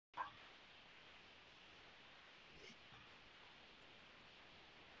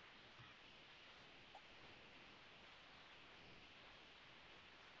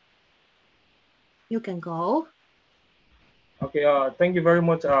You can go. Okay, thank you very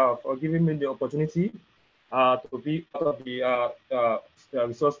much for giving me the opportunity to be part of the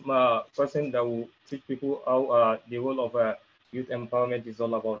resource person that will teach people how the role of youth empowerment is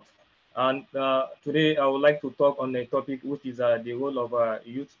all about. And today I would like to talk on a topic which is the role of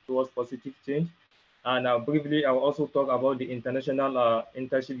youth towards positive change. And briefly, I will also talk about the International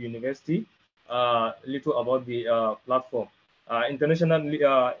Internship University, little about the platform.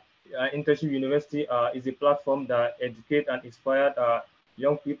 International Internship University is a platform that educate and inspire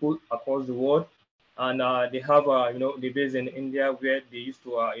young people across the world. And they have, they base in India where they used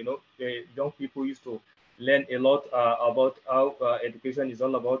to, the young people used to learn a lot about how education is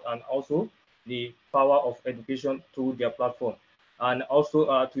all about, and also the power of education through their platform. And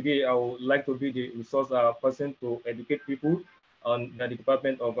also today, I would like to be the resource person to educate people on the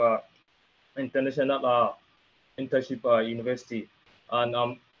Department of International Internship University. And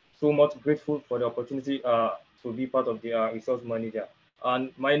I'm so much grateful for the opportunity to be part of the resource manager.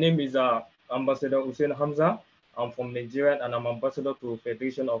 And my name is Ambassador Hussain Hamzah. I'm from Nigeria and I'm ambassador to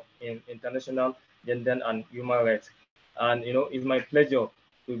Federation of International Gender and Human Rights. And it's my pleasure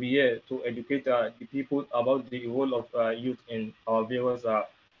to be here to educate the people about the role of youth in our various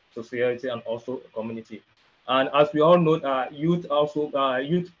society and also community. And as we all know,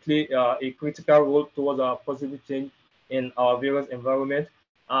 youth play a critical role towards positive change in our various environment.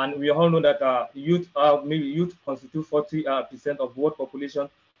 And we all know that youth constitute 40% of world population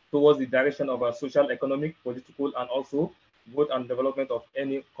towards the direction of a social, economic, political, and also growth and development of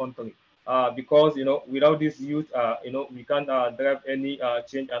any country. Because without this youth, we can't drive any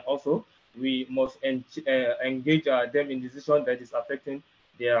change, and also we must engage them in decision that is affecting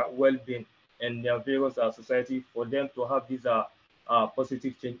their well-being and their various society for them to have this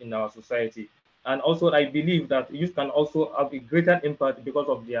positive change in our society. And also, I believe that youth can also have a greater impact because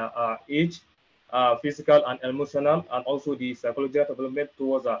of their age, physical and emotional, and also the psychological development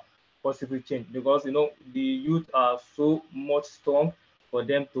towards a positive change. Because the youth are so much strong for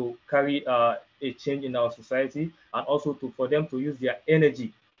them to carry a change in our society, and also for them to use their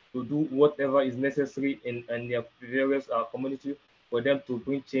energy to do whatever is necessary in their various community for them to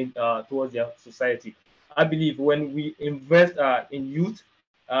bring change towards their society. I believe when we invest in youth,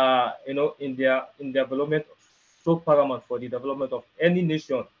 in their development, so paramount for the development of any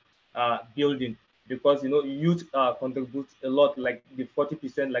nation building, because youth contribute a lot, like the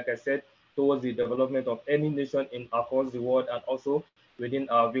 40%, like I said, towards the development of any nation in across the world and also within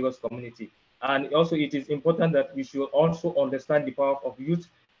our various community. And also, it is important that we should also understand the power of youth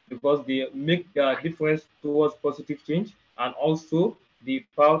because they make a difference towards positive change, and also the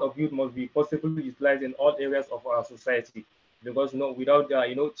power of youth must be possibly utilized in all areas of our society, because without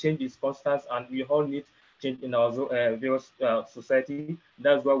change is constant and we all need change in our various society.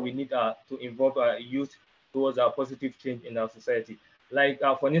 That's why we need to involve youth towards a positive change in our society. Like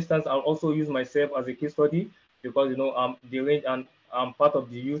for instance, I'll also use myself as a case study because I'm the range and I'm part of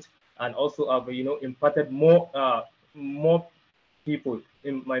the youth, and also I've imparted more people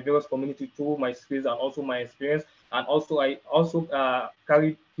in my various community through my skills and also my experience. And also I also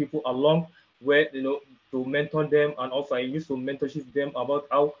carry people along where to mentor them, and also I used to mentorship them about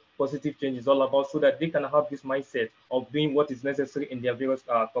how positive change is all about, so that they can have this mindset of doing what is necessary in their various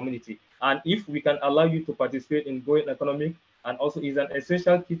community. And if we can allow you to participate in growing economic, and also is an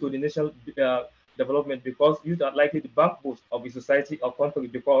essential key to the national development, because youth are likely the backbone of the society or country,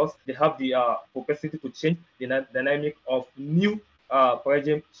 because they have the capacity to change the dynamic of new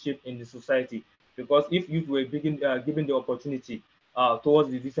paradigm shift in the society. Because if youth were given the opportunity towards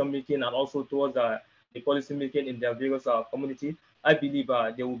decision making and also towards the policy making in their various community, I believe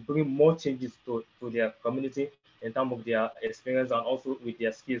they will bring more changes to their community in terms of their experience and also with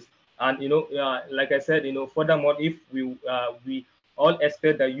their skills. And like I said, furthermore, if we all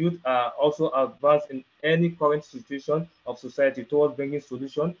expect that youth also advance in any current situation of society towards bringing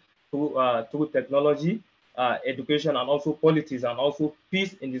solution through technology, education, and also politics, and also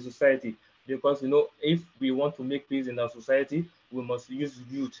peace in the society. Because if we want to make peace in our society, we must use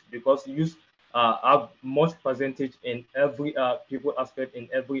youth, because youth have much percentage in every people aspect in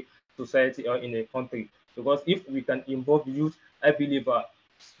every society or in a country. Because if we can involve youth, I believe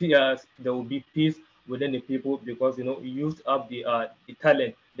there will be peace within the people, because youth have the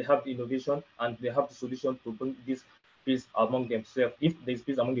talent, they have the innovation, and they have the solution to bring this peace among themselves. If there's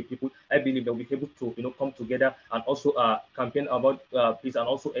peace among the people, I believe they'll be able to come together and also campaign about peace, and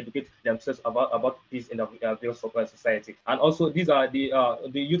also educate themselves about peace in the various society. And also these are the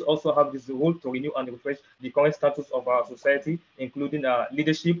youth also have this role to renew and refresh the current status of our society, including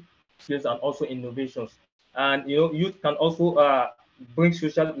leadership skills and also innovations. And youth can also bring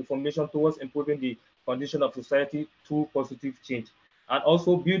social information towards improving the condition of society through positive change, and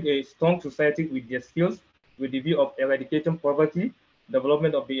also build a strong society with their skills, with the view of eradicating poverty,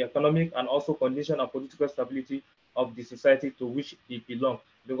 development of the economic, and also condition and political stability of the society to which it belongs.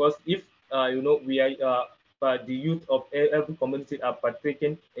 Because if we are the youth of every community are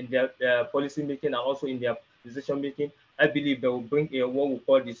partaking in their policy making and also in their decision making, I believe they will bring a what we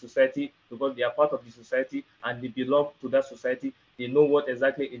call the society, because they are part of the society and they belong to that society. They know what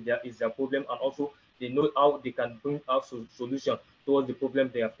exactly is their problem, and also they know how they can bring out solution towards the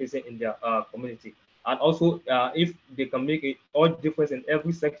problem they are facing in their community. And also, if they can make a all difference in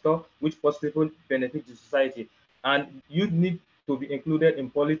every sector, which possibly benefit the society, and you need to be included in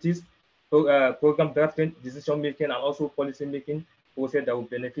politics, program drafting, decision making, and also policy making process that will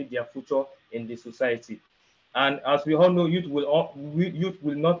benefit their future in the society. And as we all know, youth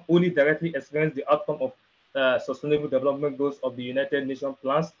will not only directly experience the outcome of sustainable development goals of the United Nations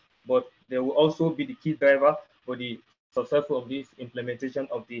plans, but they will also be the key driver for the successful of this implementation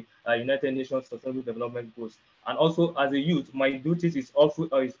of the United Nations Sustainable Development Goals. And also, as a youth, my duties is also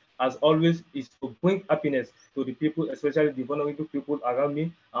as always is to bring happiness to the people, especially the vulnerable people around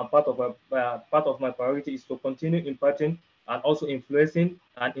me. And part of my priority is to continue imparting and also influencing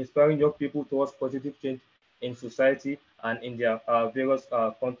and inspiring young people towards positive change in society and in their various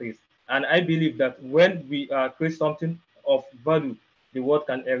countries. And I believe that when we create something of value, the world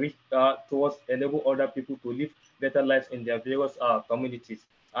can reach towards enable other people to live better lives in their various communities.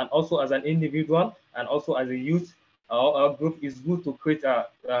 And also as an individual and also as a youth, our group is good to create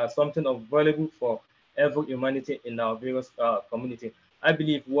something of valuable for every humanity in our various community. I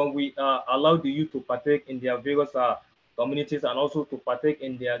believe when we allow the youth to partake in their various communities and also to partake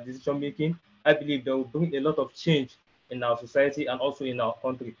in their decision making, I believe they will bring a lot of change in our society and also in our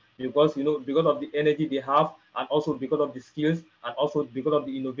country, because because of the energy they have, and also because of the skills, and also because of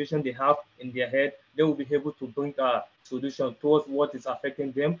the innovation they have in their head, they will be able to bring a solution towards what is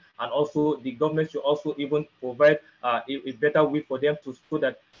affecting them. And also the government should also even provide a better way for them to, so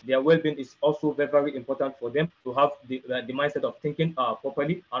that their well-being is also very, very important for them to have the mindset of thinking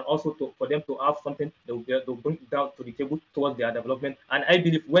properly, and also for them to have something they'll bring down to the table towards their development. And I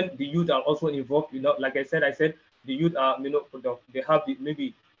believe when the youth are also involved, like I said, the youth are, they have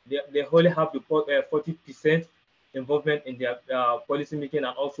maybe they only have the 40% involvement in their policy making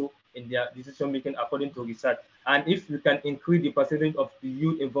and also in their decision making according to research. And if we can increase the percentage of the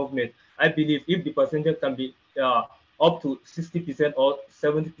youth involvement, I believe if the percentage can be up to 60% or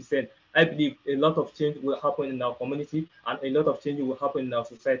 70%, I believe a lot of change will happen in our community and a lot of change will happen in our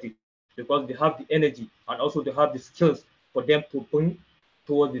society, because they have the energy and also they have the skills for them to bring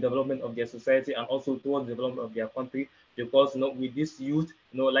towards the development of their society and also towards the development of their country. Because with this youth,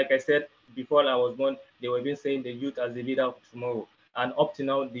 like I said before I was born, they were been saying the youth as the leader of tomorrow. And up to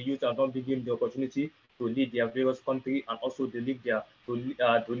now, the youth are not being given the opportunity to lead their various country and also to lead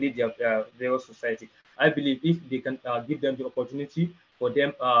their various society. I believe if they can give them the opportunity for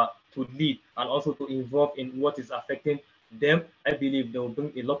them to lead and also to involve in what is affecting them, I believe they will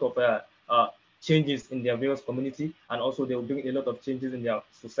bring a lot of changes in their various community, and also they will bring a lot of changes in their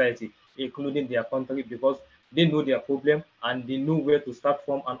society, including their country, because they know their problem and they know where to start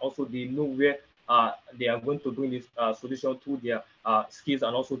from, and also they know where they are going to bring this solution to their skills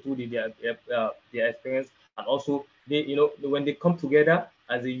and also to their experience. And also they, when they come together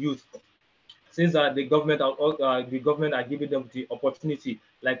as a youth, since the government are giving them the opportunity,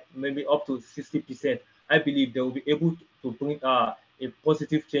 like maybe up to 60%, I believe they will be able to bring a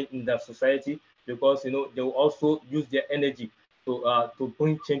positive change in the society, because they will also use their energy to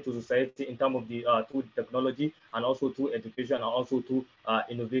bring change to society in terms of the through technology and also through education and also through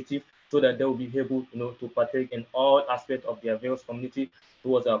innovative, so that they will be able to partake in all aspects of their various community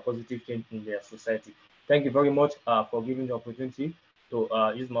towards a positive change in their society. Thank you very much for giving the opportunity to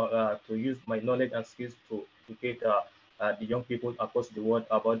use my knowledge and skills to educate the young people across the world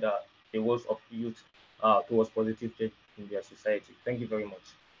about the roles of youth towards positive change in their society. Thank you very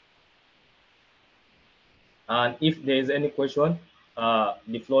much. And if there is any question,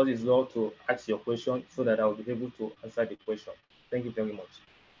 the floor is now to ask your question so that I will be able to answer the question. Thank you very much.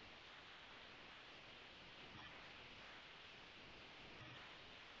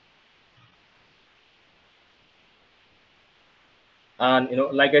 And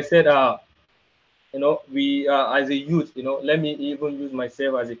like I said, we as a youth, let me even use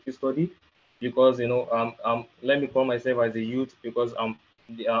myself as a case study, because let me call myself as a youth, because I'm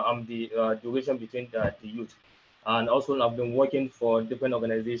the duration between the youth. And also I've been working for different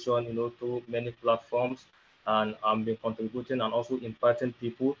organizations, through many platforms, and I've been contributing and also impacting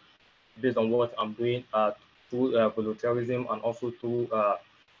people based on what I'm doing through volunteerism and also through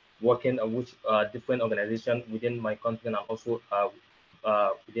working with different organizations within my country and also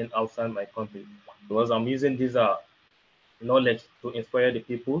within outside my country. Because I'm using this knowledge to inspire the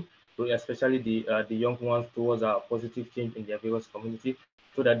people, to especially the young ones towards a positive change in their various community,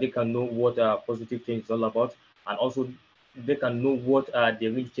 so that they can know what positive change is all about, and also they can know what the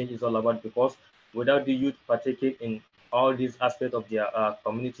real change is all about. Because without the youth partaking in all these aspects of their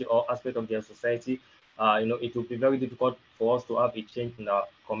community or aspect of their society, it will be very difficult for us to have a change in our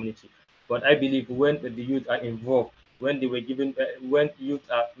community. But I believe when the youth are involved, when they were given, when youth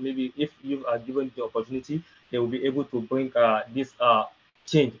are maybe if youth are given the opportunity, they will be able to bring this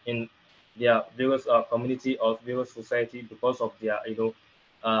change in their various community or various society because of their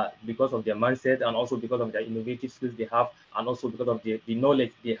because of their mindset and also because of their innovative skills they have and also because of the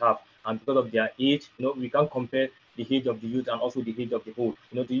knowledge they have and because of their age. We can't compare the age of the youth and also the age of the old.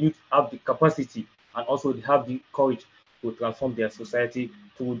 The youth have the capacity and also they have the courage to transform their society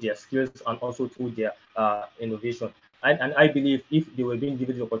through their skills and also through their innovation. And I believe if they were being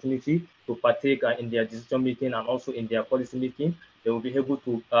given the opportunity to partake in their decision making and also in their policy making, they will be able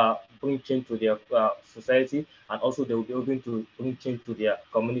to bring change to their society and also they will be able to bring change to their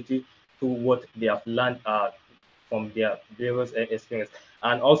community to what they have learned from their various experience.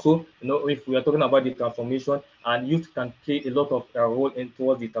 And also, if we are talking about the transformation, and youth can play a lot of role in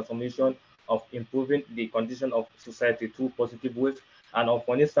towards the transformation of improving the condition of society through positive ways. And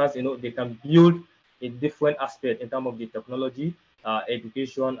for instance, they can build a different aspect in terms of the technology,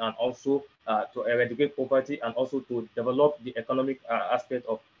 education, and also to eradicate poverty and also to develop the economic aspect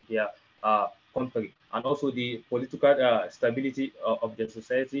of their country and also the political stability of their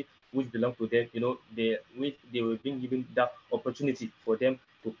society, which belong to them. They were being given that opportunity for them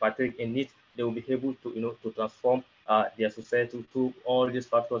to partake in it. They will be able to to transform their society through all these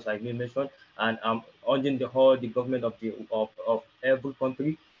factors I mentioned. And urging the whole the government of every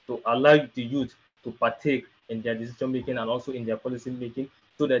country to allow the youth to partake in their decision making and also in their policy making,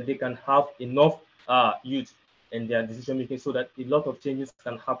 so that they can have enough youth in their decision making, so that a lot of changes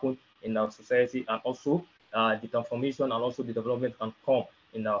can happen in our society and also the transformation and also the development can come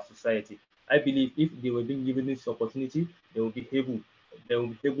in our society. I believe if they were being given this opportunity, they will be able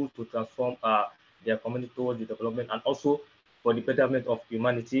to transform their community towards the development and also for the betterment of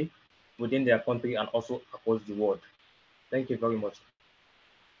humanity within their country and also across the world. Thank you very much.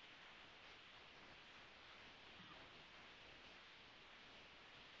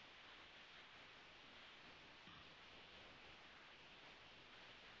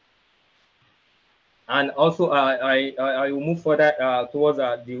 And also, I will move further towards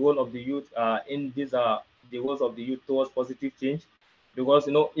the role of the youth in this the roles of the youth towards positive change, because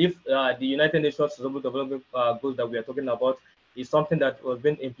if the United Nations Sustainable Development Goals that we are talking about is something that was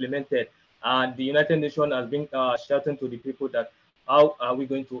being implemented, and the United Nations has been shouting to the people that how are we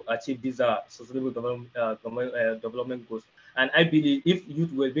going to achieve these sustainable development goals. And I believe if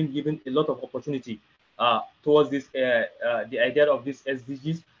youth were being given a lot of opportunity towards this the idea of this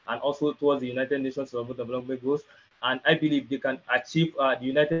SDGs and also towards the United Nations Sustainable Development Goals. And I believe they can achieve, the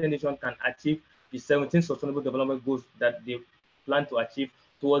United Nations can achieve the 17 Sustainable Development Goals that they plan to achieve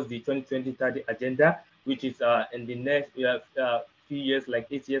towards the 2020-30 agenda, which is in the next few years, like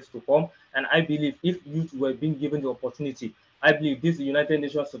 8 years to come. And I believe if youth were being given the opportunity, I believe this United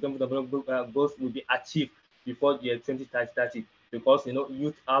Nations Sustainable Development Goals will be achieved before the 2030, because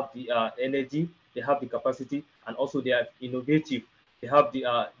youth have the energy, they have the capacity, and also they are innovative. They have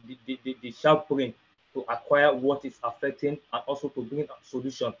the sharp brain to acquire what is affecting and also to bring a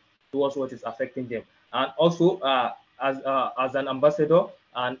solution towards what is affecting them. And also, as an ambassador,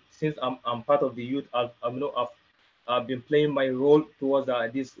 and since I'm part of the youth, I've been playing my role towards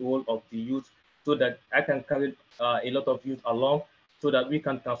this role of the youth, so that I can carry a lot of youth along, so that we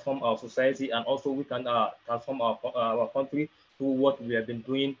can transform our society and also we can transform our country through what we have been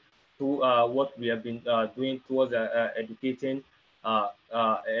doing, through what we have been doing towards educating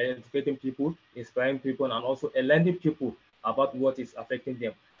people, inspiring people, and also enlightening people about what is affecting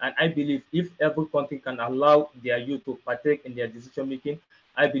them. And I believe if every country can allow their youth to partake in their decision making,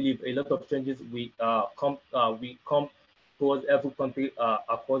 I believe a lot of changes we come towards every country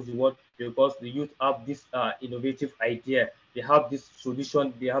across the world, because the youth have this innovative idea, they have this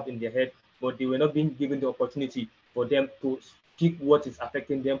solution they have in their head, but they were not being given the opportunity for them to speak what is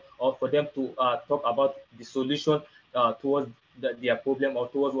affecting them or for them to talk about the solution towards their problem or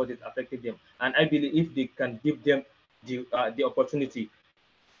towards what is affecting them. And I believe if they can give them the opportunity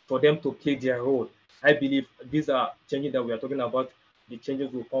for them to play their role, I believe these are changes that we are talking about. The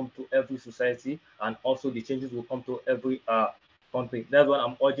changes will come to every society, and also the changes will come to every country. That's why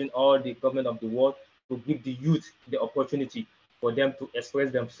I'm urging all the government of the world to give the youth the opportunity for them to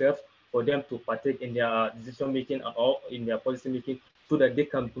express themselves, for them to partake in their decision making or in their policy making, so that they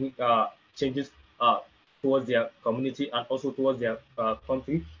can bring changes towards their community and also towards their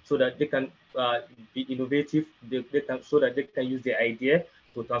country, so that they can be innovative, they can, so that they can use their idea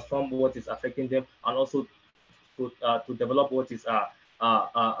to transform what is affecting them, and also to develop what is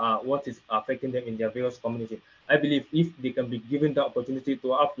affecting them in their various community. I believe if they can be given the opportunity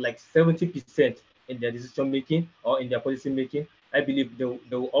to have like 70% in their decision making or in their policy making, I believe they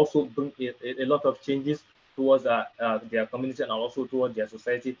will also bring a lot of changes towards their community and also towards their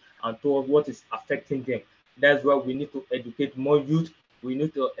society and towards what is affecting them. That's why we need to educate more youth. We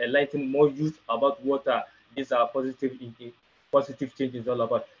need to enlighten more youth about what these are positive change is all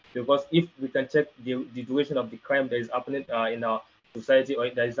about. Because if we can check the duration of the crime that is happening in our society or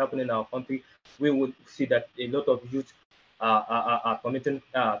that is happening in our country, we would see that a lot of youth are committing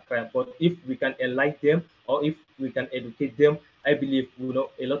crime. But if we can enlighten them or if we can educate them, I believe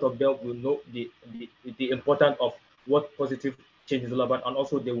a lot of them will know the importance of what positive change is all about, and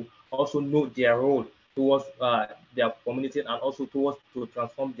also they will also know their role towards their community and also towards to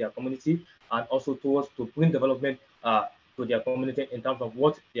transform their community and also towards to bring development to their community in terms of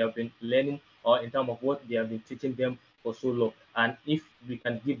what they have been learning or in terms of what they have been teaching them for so long. And if we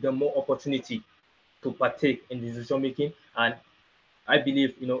can give them more opportunity to partake in decision making, and I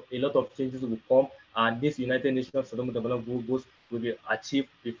believe a lot of changes will come, and this United Nations Sustainable Development Goals will be achieved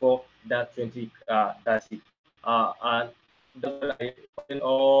before that 2030. And that's why I calling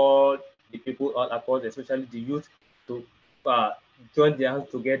all the people all across, especially the youth, to uh, join their hands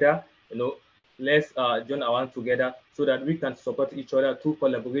together. Let's join our hands together so that we can support each other through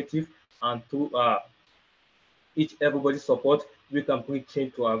collaborative and through each everybody's support, we can bring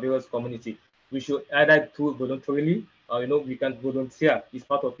change to our various community. We should either do it voluntarily, or we can volunteer. It's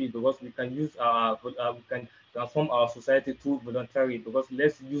part of it because we can use we can transform our society through voluntary. Because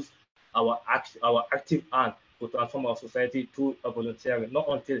let's use our active hand to transform our society through a voluntary. Not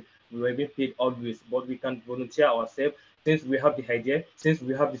until we were being paid always, but we can volunteer ourselves since we have the idea, since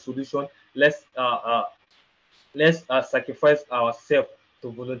we have the solution. Let's sacrifice ourselves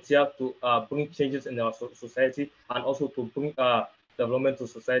to volunteer to bring changes in our society and also to bring development to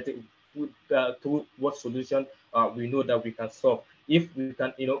society through what solution we know that we can solve. If we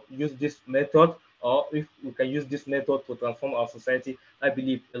can, use this method, or if we can use this method to transform our society, I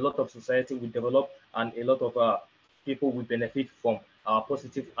believe a lot of society will develop and a lot of people will benefit from our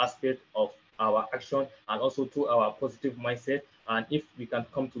positive aspect of our action and also to our positive mindset. And if we can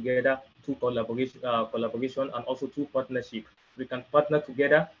come together to collaboration and also to partnership, we can partner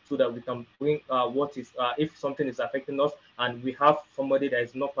together so that we can bring what is if something is affecting us and we have somebody that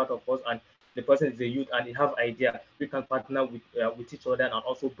is not part of us and the person is a youth and they have idea, we can partner with each other and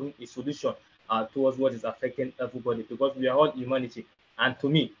also bring a solution towards what is affecting everybody, because we are all humanity. And to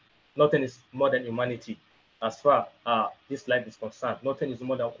me, nothing is more than humanity. As far this life is concerned, nothing is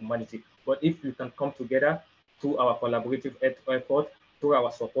more than humanity. But if we can come together through our collaborative effort, through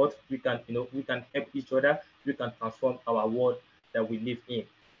our support, we can help each other, we can transform our world that we live in.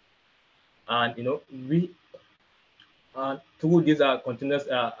 And we through these continuous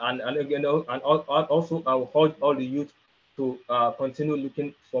and again and also I will hold all the youth to continue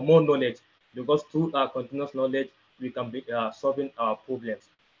looking for more knowledge, because through continuous knowledge we can be solving our problems.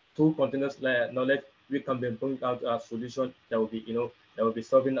 Through continuous knowledge we can be bringing out a solution that will be that will be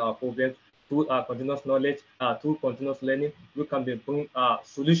solving our problems. Through continuous knowledge, through continuous learning, we can be bringing a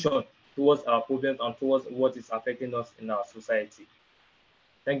solution towards our problems and towards what is affecting us in our society.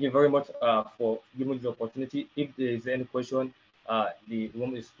 Thank you very much for giving me the opportunity. If there is any question, the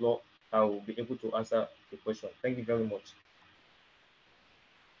room is floor. I will be able to answer the question. Thank you very much.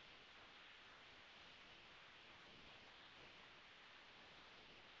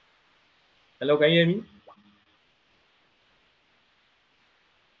 Hello, can you hear me?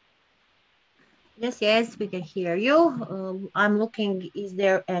 Yes, we can hear you. I'm looking, is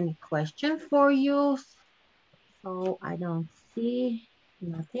there any question for you? So I don't see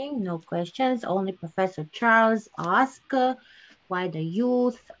nothing, no questions. Only Professor Charles asked why the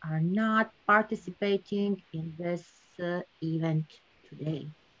youth are not participating in this event today.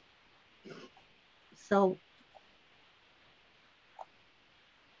 So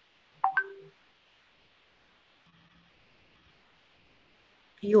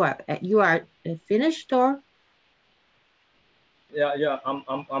you are finished, or Yeah.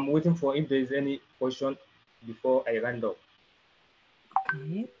 I'm waiting for if there is any question before I round up.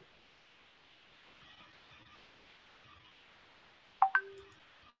 okay.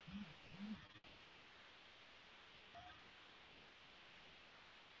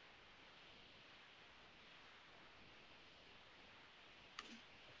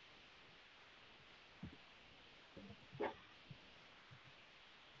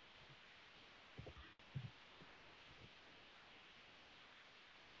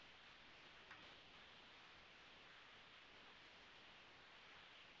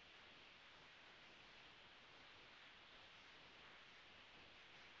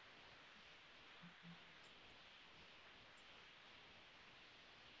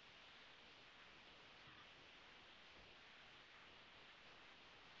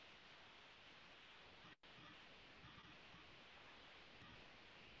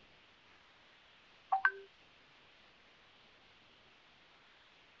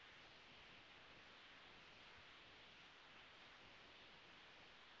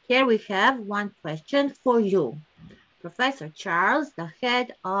 Here we have one question for you. Professor Charles, the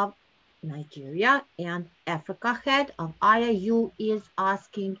head of Nigeria and Africa head of IIU, is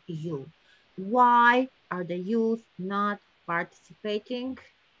asking you, why are the youth not participating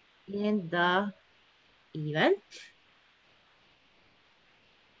in the event?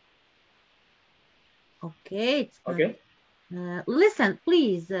 Okay, it's not. Okay. Listen,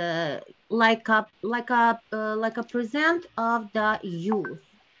 please, like a present of the youth.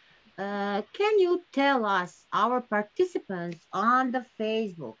 Can you tell us, our participants on the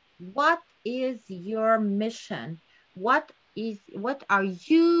Facebook, what is your mission? What are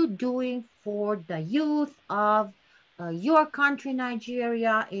you doing for the youth of your country,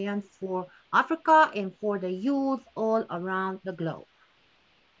 Nigeria, and for Africa, and for the youth all around the globe?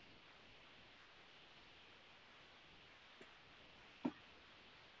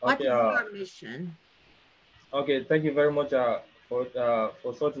 What Okay. is your mission? Okay. Thank you very much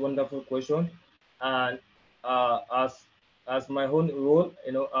for such wonderful question. And as my own role,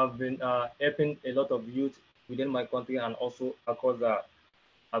 I've been helping a lot of youth within my country and also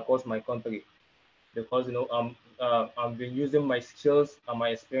across my country, because I've been using my skills and my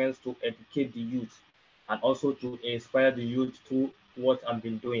experience to educate the youth and also to inspire the youth to what I've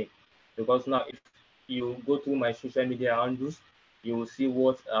been doing. Because now, if you go through my social media handles, you will see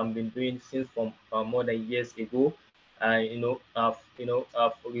what I've been doing since from more than years ago. I've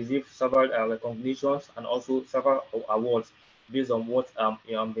received several recognitions and also several awards based on what I've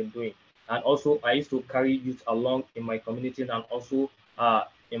been doing. And also, I used to carry youth along in my community and also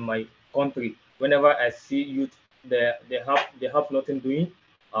in my country. Whenever I see youth, they have nothing doing,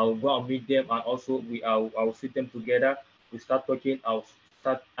 I'll go and meet them, and also I'll sit them together. We start talking. I'll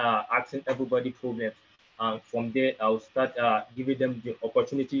start asking everybody problems, and from there I'll start giving them the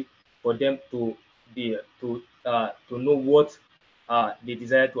opportunity for them to know what they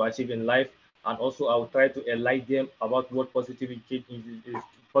desire to achieve in life, and also I'll try to enlighten them about what positive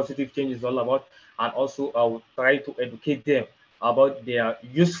change is all about, and also I'll try to educate them about their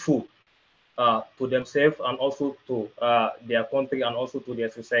useful to themselves and also to their country and also to their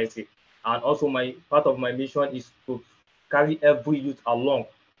society. And also, my part of my mission is to carry every youth along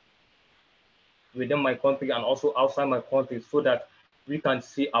within my country and also outside my country, so that we can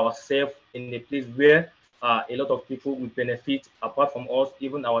see ourselves in a place where a lot of people will benefit apart from us.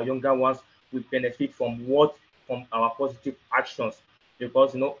 Even our younger ones will benefit from our positive actions,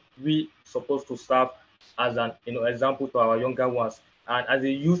 because we supposed to serve as an example to our younger ones. And as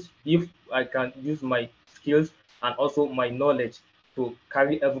a youth, if I can use my skills and also my knowledge to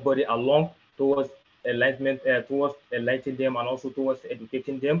carry everybody along towards enlightenment, towards enlightening them and also towards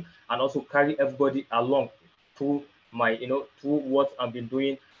educating them, and also carry everybody along through through what I've been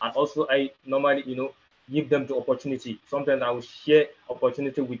doing. And also, I normally give them the opportunity. Sometimes I will share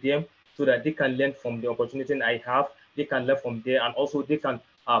opportunity with them so that they can learn from the opportunity I have. They can learn from there, and also they can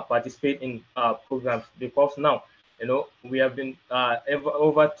participate in programs. Because now, we have been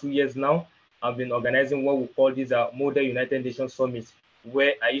over 2 years now. I've been organizing what we call these Model United Nations Summits,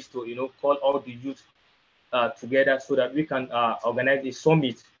 where I used to call all the youth together so that we can organize a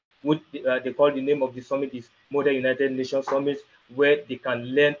summit. What they call the name of the summit is Modern United Nations Summit, where they can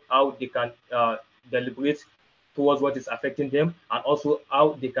learn how they can deliberate towards what is affecting them, and also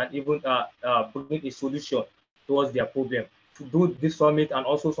how they can even bring a solution towards their problem. To do this summit, and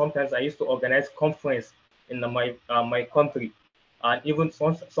also sometimes I used to organize conference in my country, and even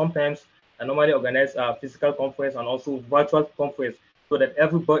sometimes I normally organize a physical conference and also virtual conference, so that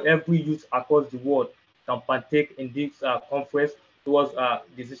every youth across the world can partake in this conference towards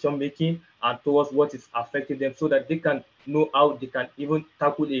decision making and towards what is affecting them, so that they can know how they can even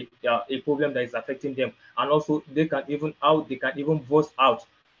tackle a problem that is affecting them, and also they can even how they can even voice out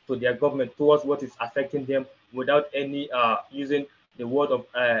to their government towards what is affecting them without any using the word of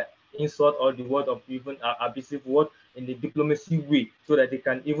insult or the word of even abusive word, in the diplomacy way, so that they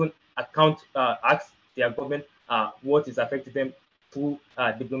can even ask their government what is affecting them through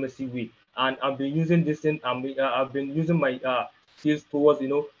diplomacy way. And I've been using this thing. I've been using my skills towards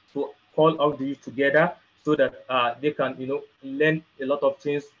to call out the youth together, so that they can learn a lot of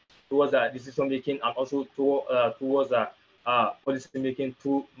things towards decision making, and also towards policy making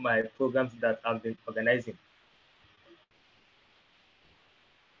through my programs that I've been organizing.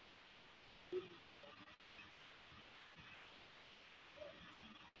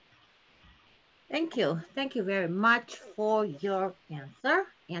 Thank you. Thank you very much for your answer.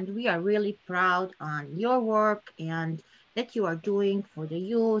 And we are really proud on your work and that you are doing for the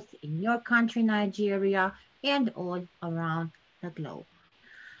youth in your country, Nigeria, and all around the globe.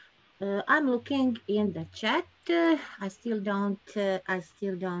 I'm looking in the chat. I still don't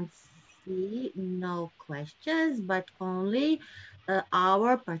see no questions, but only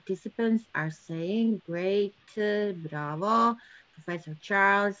our participants are saying great, bravo. Professor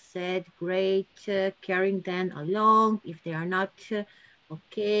Charles said great, carrying them along. If they are not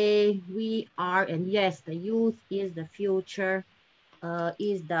okay, we are, and yes, the youth is the future.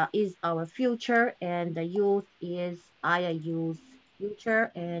 Is our future, and the youth is IIU's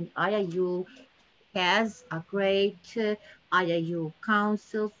future, and IIU has a great IIU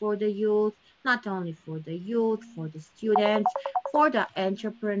council for the youth, not only for the youth, for the students, for the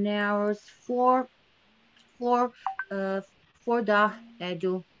entrepreneurs, for uh, for the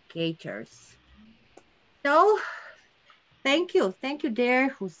educators. So thank you, there,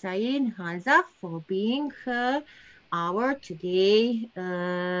 Hussain Hamzah, for being our today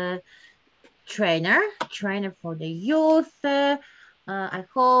trainer for the youth. I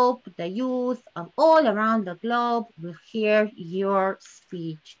hope the youth of all around the globe will hear your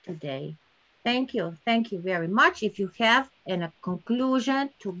speech today. Thank you very much. If you have a conclusion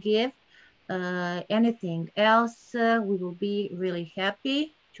to give, anything else, we will be really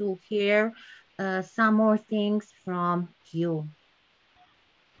happy to hear some more things from you.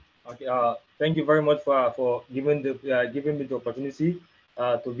 Okay, thank you very much for giving me the opportunity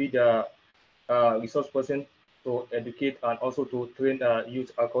to be the resource person to educate and also to train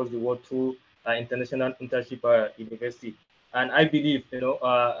youth across the world through International Internship University. And I believe,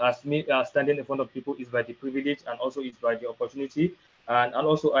 as me standing in front of people is by the privilege and also is by the opportunity. And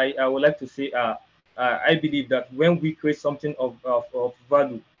also, I would like to say, I believe that when we create something of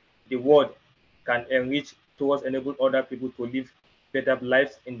value, the world can enrich towards enable other people to live better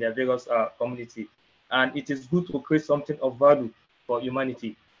lives in their various community. And it is good to create something of value for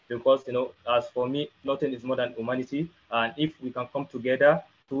humanity because as for me, nothing is more than humanity. And if we can come together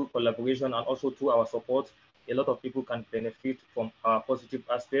through collaboration and also through our support, a lot of people can benefit from our positive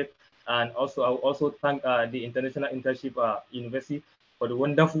aspect. And also, I will also thank the International Internship University for the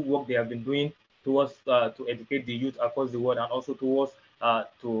wonderful work they have been doing towards to educate the youth across the world and also towards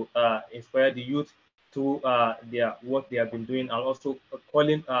to inspire the youth to their work they have been doing, and also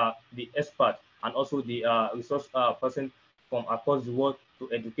calling the expert and also the resource person from across the world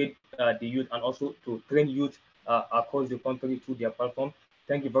to educate the youth and also to train youth across the country through their platform.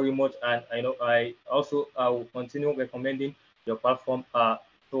 Thank you very much, and I know I will continue recommending your platform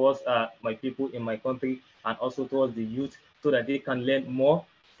towards my people in my country and also towards the youth so that they can learn more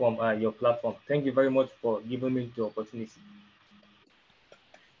from your platform. Thank you very much for giving me the opportunity.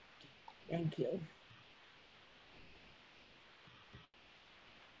 Thank you.